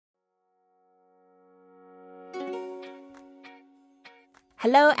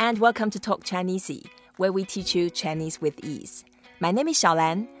Hello and welcome to Talk Chinesey, where we teach you Chinese with ease. My name is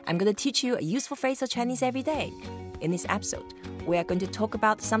ShaoLan. I'm going to teach you a useful phrase of Chinese every day. In this episode, we are going to talk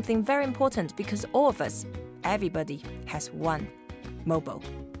about something very important because all of us, everybody, has one: mobile.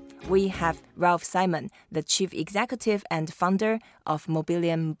 We have Ralph Simon, the Chief Executive and Founder of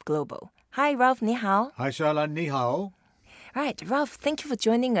Mobilium Global. Hi, Ralph, 你好. Hi, ShaoLan, 你好. Right, Ralph, thank you for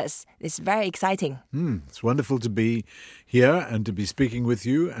joining us. It's very exciting. It's wonderful to be here and to be speaking with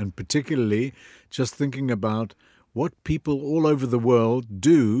you, and particularly just thinking about what people all over the world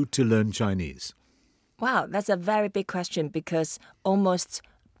do to learn Chinese. Wow, that's a very big question because almost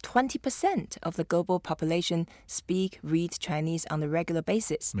 20% of the global population read Chinese on a regular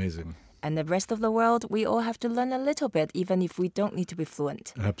basis. Amazing. And the rest of the world, we all have to learn a little bit, even if we don't need to be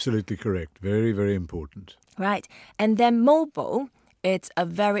fluent. Absolutely correct. Very, very important. Right. And then mobile, it's a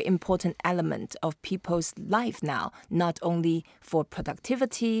very important element of people's life now, not only for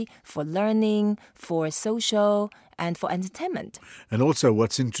productivity, for learning, for social, and for entertainment. And also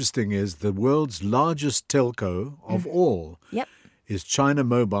what's interesting is the world's largest telco of all is China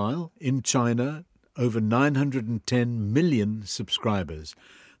Mobile. In China, over 910 million subscribers.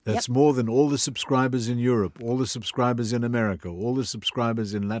 That's more than all the subscribers in Europe, all the subscribers in America, all the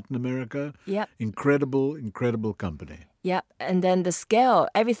subscribers in Latin America. Incredible, incredible company. And then the scale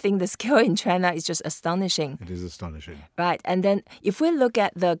in China is just astonishing. It is astonishing. Right. And then if we look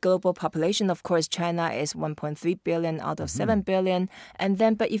at the global population, of course, China is 1.3 billion out of 7 billion. And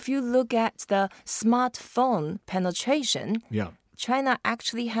then, but if you look at the smartphone penetration, China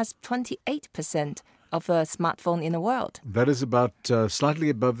actually has 28% of a smartphone in the world. That is about slightly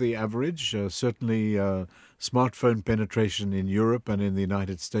above the average. Certainly, smartphone penetration in Europe and in the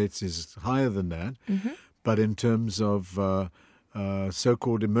United States is higher than that. But in terms of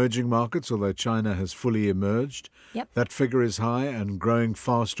so-called emerging markets, although China has fully emerged, that figure is high and growing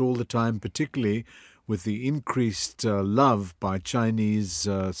fast all the time, particularly with the increased love by Chinese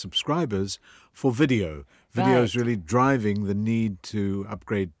subscribers for video. Video is really driving the need to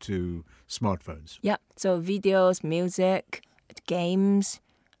upgrade to smartphones. So videos, music, games,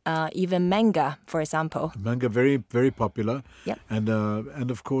 even manga, for example. Manga, very, very popular. And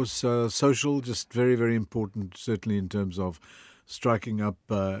of course, social, just very, very important, certainly in terms of striking up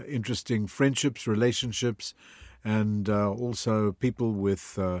interesting friendships, relationships, and also people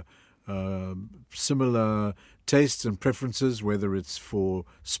with similar tastes and preferences, whether it's for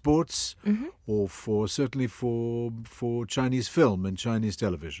sports or certainly for Chinese film and Chinese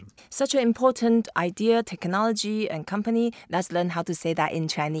television. Such an important idea, technology, and company. Let's learn how to say that in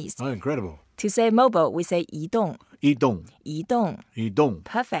Chinese. Oh, incredible. To say mobile, we say 移动. 移动. 移动. 移动.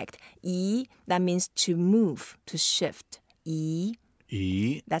 Perfect. 移, that means to move, to shift. 移.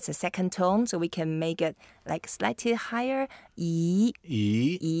 移. That's a second tone, so we can make it like slightly higher. 移.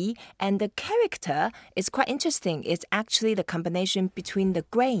 移. 移. And the character is quite interesting. It's actually the combination between the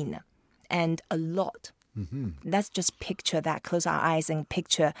grain and a lot. Let's just picture that. Close our eyes and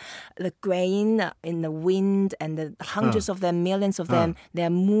picture the grain in the wind and the hundreds of them, millions of them. They're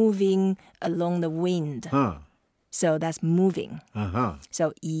moving along the wind. So that's moving.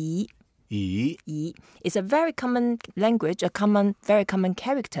 So 移. 移. 移. It's a very common language, very common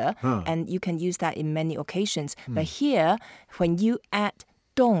character, and you can use that in many occasions. But here, when you add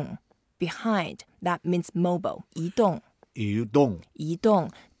动 behind, that means mobile. 移动. 移动. 移动.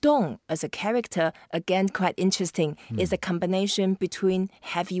 动 as a character, again, quite interesting, is a combination between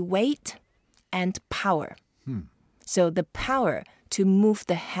heavy weight and power. So the power to move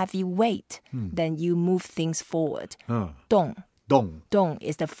the heavy weight, then you move things forward. 动. 动. 动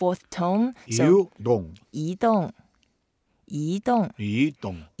is the fourth tone. 移 So 动. 移动. 移动. 移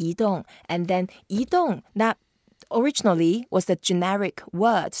动. 移动. And then 移动, that originally was the generic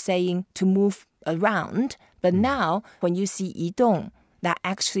word saying to move around. But now, when you see 移动, that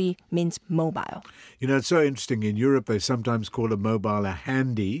actually means mobile. You know, it's so interesting. In Europe, they sometimes call a mobile a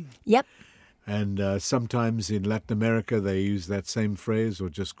handy. And sometimes in Latin America, they use that same phrase or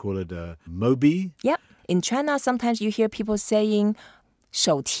just call it a mobi. In China, sometimes you hear people saying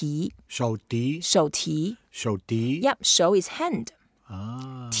手提. 手提. 手提. 手提. 手 is hand.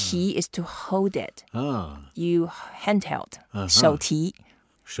 提 is to hold it. You handheld. 手提.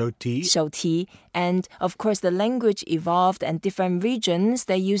 手提. 手提. And of course, the language evolved and different regions,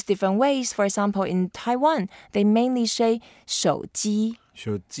 they use different ways. For example, in Taiwan, they mainly say 手机.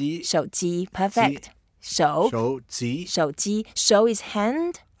 手机. 手机. Perfect. 手. 手机. 手机. 手 is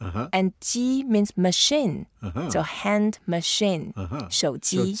hand. And 机 means machine. So hand machine. 手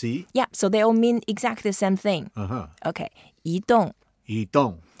机. So they all mean exactly the same thing. Okay. 移动. 移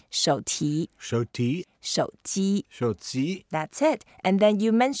动.手提 手提手机 手机 That's it. And then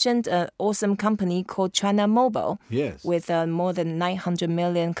you mentioned an awesome company called China Mobile Yes. with more than 900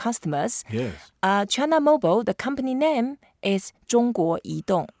 million customers. Yes. China Mobile, the company name is 中国移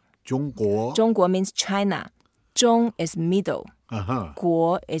动. 中国 中国 means China. 中 is middle. Uh-huh.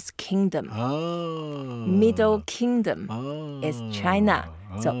 国 is kingdom. Ah. Middle kingdom is China.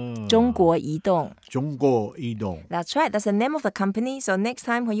 So 中国移动. 中国移动 That's right. That's the name of the company. So next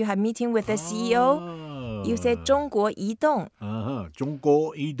time when you have meeting with the CEO, you say 中国移动. Uh-huh. 中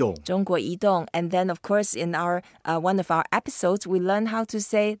国移动中国移动. And then, of course, in our one of our episodes, we learn how to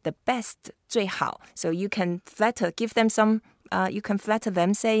say the best, 最好. So you can give them some, you can flatter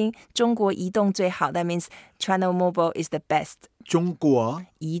them saying 中国移动最好. That means China Mobile is the best. 中国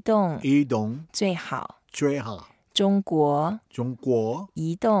移动移动最好. 最好中国中国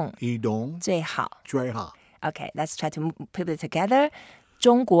移动移动最好.最好 Okay, let's try to put it together.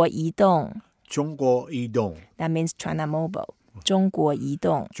 中国移动. 中国移动 That means China Mobile. 中国移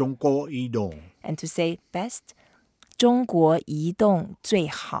动. 中国移动 And to say best, 中国移动最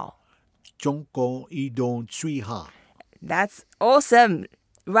好. 中国移动最好 That's awesome.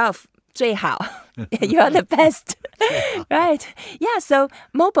 Ralph, 最好. You're the best. Right. Yeah, so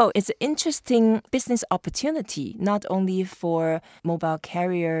mobile is an interesting business opportunity, not only for mobile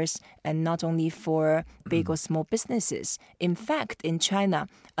carriers and not only for big or small businesses. In fact, in China,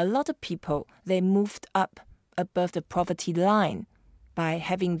 a lot of people, they moved up above the poverty line by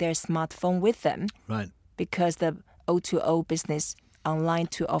having their smartphone with them. Right. Because the O2O business, online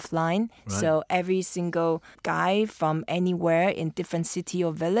to offline. Right. So every single guy from anywhere in different city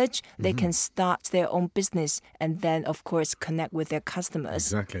or village, they can start their own business and then, of course, connect with their customers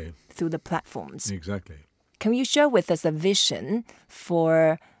Exactly. through the platforms. Exactly. Can you share with us a vision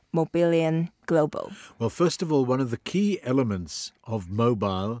for Mobilium Global? Well, first of all, one of the key elements of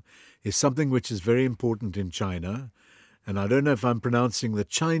mobile is something which is very important in China. And I don't know if I'm pronouncing the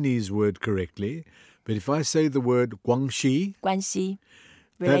Chinese word correctly, but if I say the word guangxi, 关系,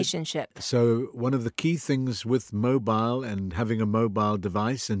 relationship. so one of the key things with mobile and having a mobile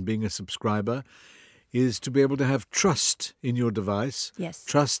device and being a subscriber is to be able to have trust in your device, Yes.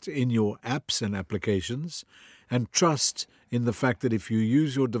 trust in your apps and applications, and trust in the fact that if you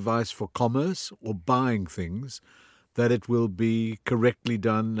use your device for commerce or buying things, that it will be correctly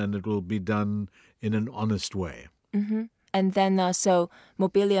done and it will be done in an honest way. And then, so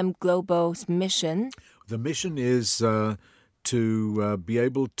Mobilium Global's mission, The mission is to be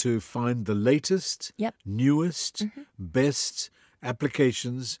able to find the latest, Yep. newest, best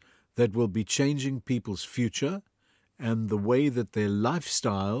applications that will be changing people's future and the way that their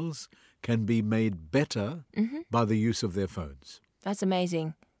lifestyles can be made better by the use of their phones. that's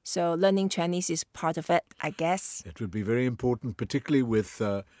amazing. So learning Chinese is part of it, I guess. It would be very important, particularly with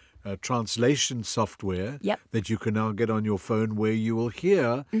translation software Yep. that you can now get on your phone where you will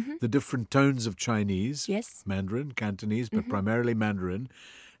hear the different tones of Chinese, Yes. Mandarin, Cantonese, but primarily Mandarin,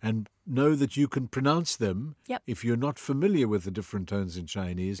 and know that you can pronounce them. Yep. If you're not familiar with the different tones in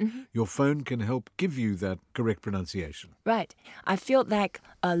Chinese, your phone can help give you that correct pronunciation. Right. I feel like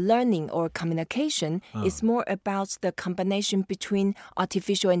learning or communication is more about the combination between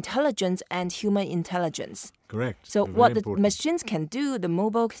artificial intelligence and human intelligence. Correct. So Very what the important. machines can do, the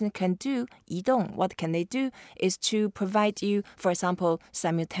mobile can do, 移动, what can they do is to provide you, for example,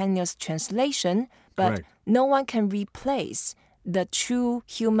 simultaneous translation, but Correct. no one can replace the true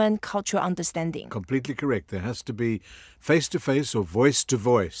human cultural understanding. Completely correct. There has to be face-to-face or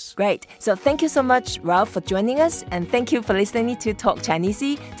voice-to-voice. Great. So thank you so much, Ralph, for joining us. And thank you for listening to Talk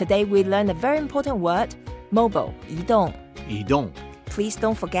Chinesey. Today we learned a very important word, mobile, 移动. 移动. Please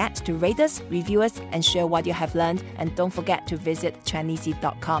don't forget to rate us, review us, and share what you have learned. And don't forget to visit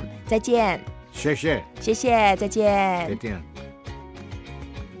Chinesey.com. 再见。谢谢。谢谢，再见。再见。